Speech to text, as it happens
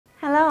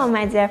Hello,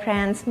 my dear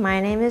friends. My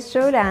name is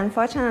Julia.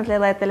 Unfortunately,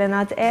 lately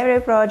not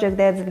every project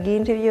that's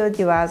being reviewed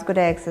gives us good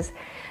access.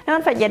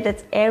 Don't forget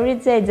that every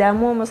day there are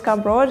more Moscow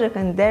projects,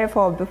 and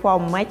therefore, before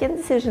making a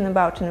decision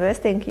about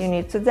investing, you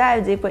need to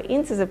dive deeper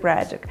into the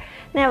project.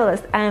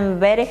 Nevertheless, I am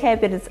very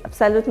happy that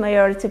absolute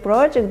majority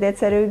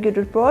projects that are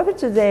good profit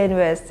to the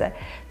investor.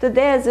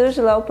 Today, as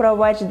usual, I'll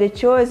provide the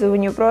choice of a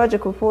new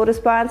project with full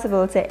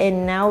responsibility,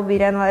 and now we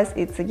analyze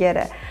it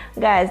together.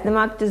 Guys, the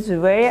market is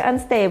very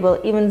unstable.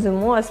 Even the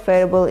most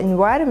favorable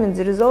environment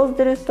results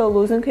the risk of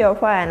losing your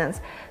finance.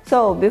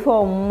 So,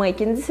 before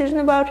making a decision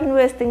about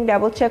investing,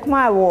 double check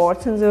my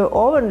words and your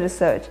own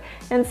research.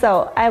 And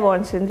so, I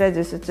want to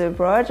introduce you to a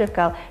project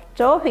called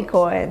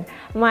TOFYCoin.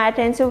 My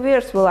attentive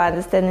viewers will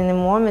understand in a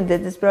moment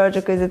that this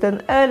project is at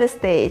an early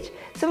stage.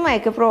 To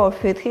make a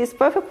profit, it is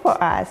perfect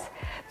for us.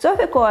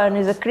 TOFYCoin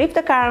is a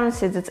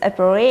cryptocurrency that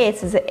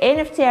operates as an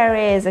NFT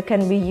array that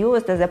can be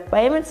used as a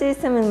payment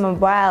system in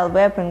mobile,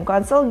 web, and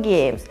console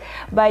games.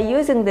 By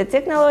using the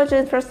technology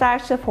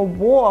infrastructure for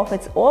both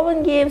its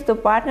own games to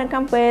partner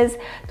campaigns,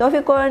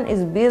 TOFYCoin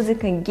is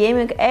building a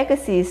gaming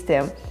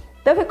ecosystem.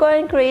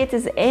 TOFYCoin creates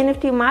an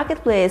NFT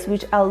marketplace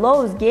which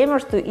allows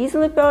gamers to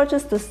easily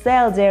purchase to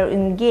sell their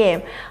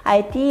in-game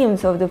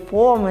items of the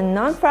form a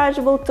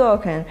non-fungible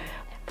token.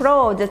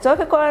 Through the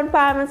TOFYCoin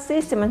payment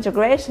system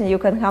integration, you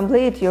can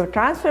complete your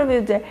transfer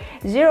with the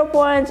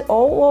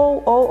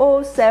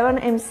 0.00007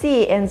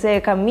 MC, and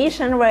the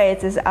commission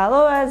rate is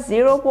low as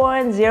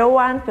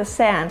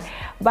 0.01%.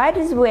 By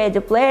this way,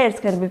 the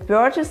players can be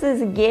purchased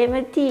as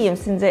game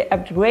teams in the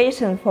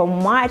upgradation for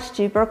much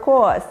cheaper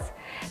costs.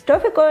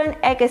 TOFYCoin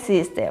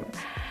ecosystem.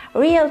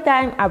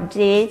 Real-time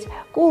updates,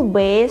 cool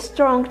base,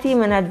 strong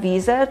team and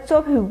advisor,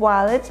 Tofi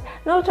wallet,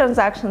 no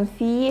transaction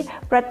fee,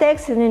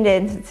 protection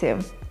identity.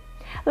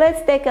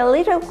 Let's take a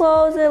little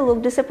closer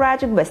look at the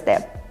project by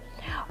step.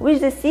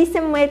 With the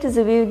system made to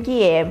the view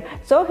game,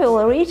 Tofi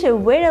will reach a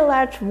very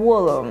large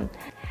volume.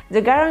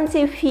 The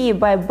guarantee fee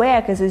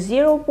buyback is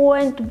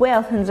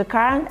 0.12 and the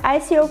current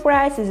ICO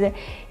price is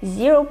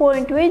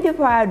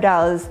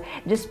 $0.25,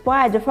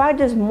 despite the fact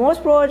that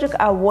most projects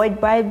avoid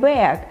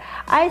buyback.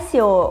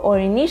 ICO, or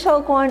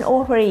initial coin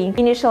offering,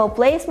 initial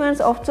placements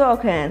of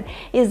token,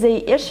 is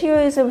the issue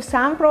is of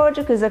some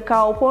projects is the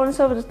coupons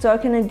of the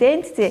token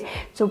identity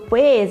to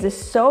pay the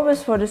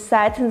service for the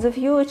site in the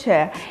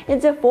future in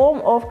the form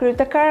of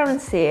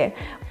cryptocurrency.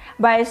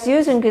 By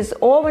using his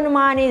own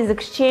money, is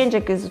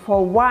exchanging is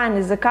for one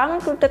is a common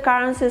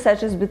cryptocurrency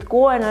such as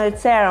Bitcoin or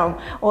Ethereum,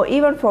 or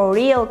even for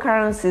real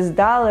currencies,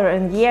 dollar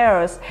and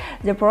euros.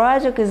 The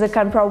project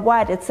can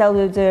provide itself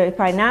with the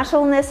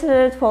financial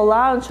necessary for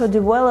launch or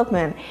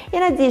development.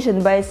 In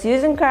addition, by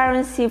using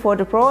currency for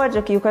the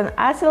project, you can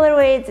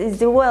accelerate its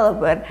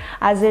development,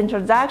 as the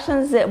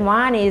introductions the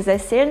money is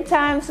at 10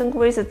 times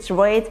increase its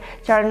rate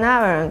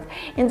turnaround.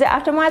 And they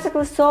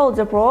automatically solve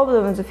the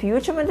problem of the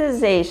future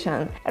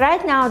monetization.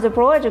 Right now, the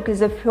project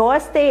is the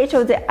first stage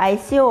of the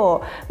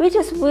ICO, which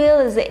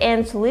will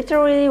end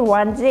literally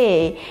one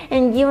day,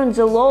 and given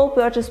the low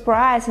purchase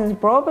price and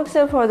prospects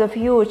for the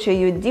future,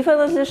 you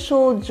definitely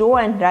should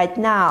join right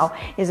now.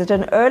 It's at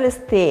an early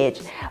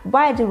stage.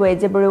 By the way,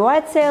 the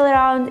reward sale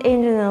round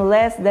ended in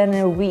less than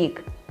a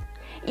week.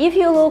 If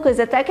you look at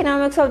the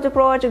economics of the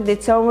project, the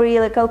firm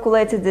really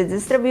calculated the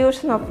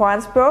distribution of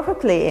funds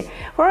perfectly.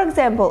 For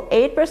example,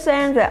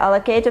 8% were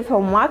allocated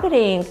for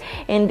marketing,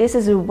 and this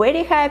is a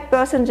very high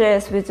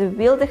percentage which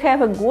will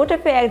have a good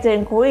effect on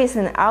increase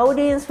in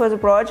audience for the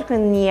project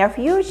in the near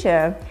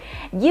future.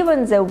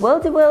 Given the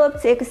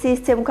well-developed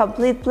ecosystem,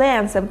 complete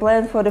plans and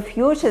plans for the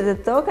future, the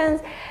tokens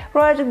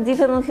project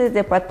definitely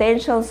the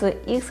potential the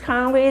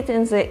X100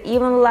 and the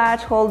even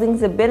large holdings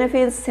the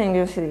benefits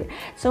singularly.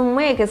 To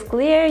make it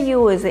clear,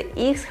 the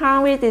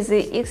X100 is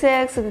the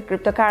XX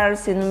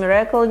cryptocurrency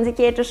numerical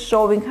indicator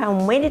showing how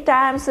many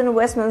times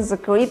investments the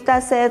crypto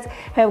assets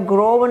have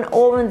grown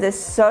over this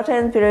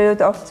certain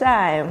period of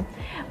time.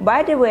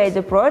 By the way,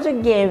 the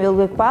project game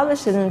will be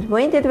published in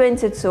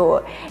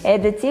 2022,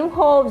 and the team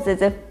hopes that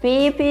the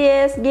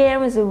PPS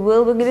games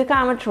will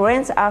become a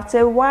trend after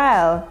a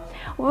while.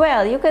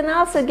 Well, you can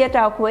also get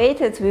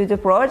acquainted with the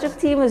project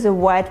team with a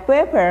white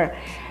paper.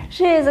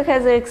 She has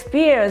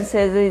experience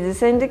as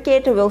this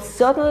indicator will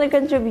certainly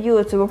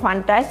contribute to a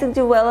fantastic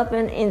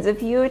development in the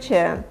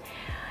future.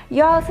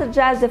 You also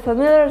just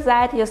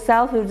familiarize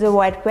yourself with the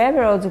white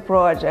paper of the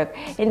project,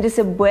 and it's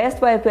the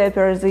best white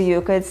paper that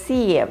you could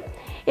see.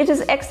 It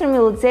is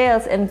extremely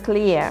detailed and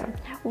clear.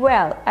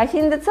 Well, I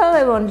think that's all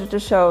I wanted to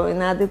show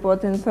in other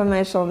important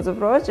information on the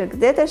project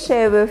that I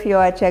share with you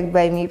are checked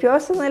by me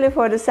personally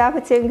for the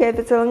supporting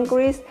capital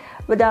increase,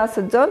 but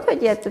also don't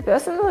forget to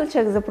personally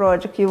check the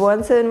project you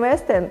want to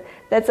invest in.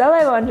 That's all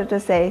I wanted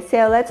to say. See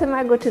you later,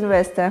 my good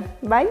investor.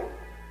 Bye!